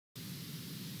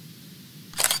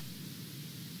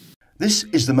This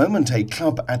is the moment a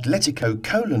Club Atletico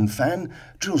Colon fan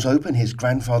drills open his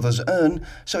grandfather's urn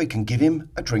so he can give him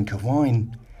a drink of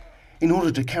wine. In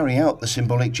order to carry out the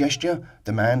symbolic gesture,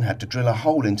 the man had to drill a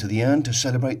hole into the urn to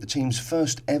celebrate the team's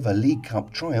first ever League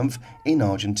Cup triumph in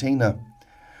Argentina.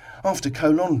 After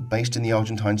Colon, based in the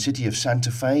Argentine city of Santa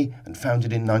Fe and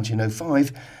founded in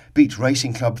 1905, beat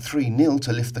Racing Club 3-0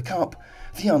 to lift the cup,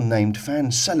 the unnamed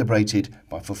fan celebrated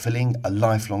by fulfilling a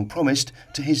lifelong promise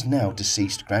to his now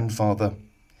deceased grandfather.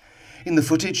 In the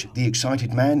footage, the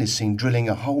excited man is seen drilling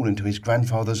a hole into his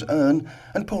grandfather's urn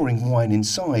and pouring wine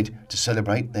inside to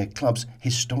celebrate their club's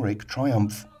historic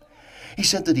triumph. He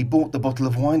said that he bought the bottle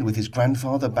of wine with his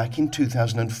grandfather back in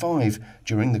 2005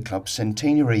 during the club's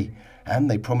centenary, and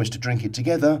they promised to drink it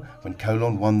together when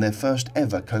Colon won their first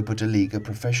ever Copa de Liga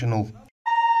professional.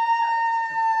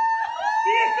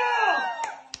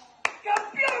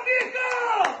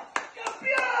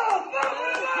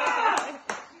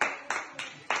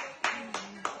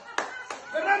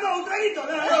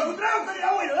 Un trago con el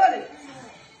abuelo, dale.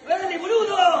 Dale,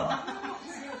 boludo.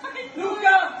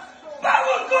 Luca.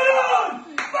 ¡Vamos, Colón!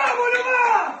 ¡Vamos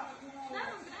nomás!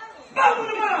 ¡Vamos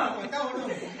nomás!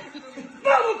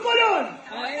 ¡Vamos, Colón!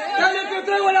 Dale otro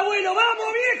trago al abuelo.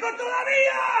 ¡Vamos, viejo,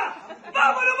 todavía!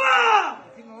 ¡Vamos nomás!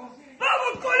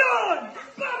 ¡Vamos, Colón!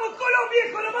 ¡Vamos, Colón,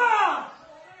 viejo!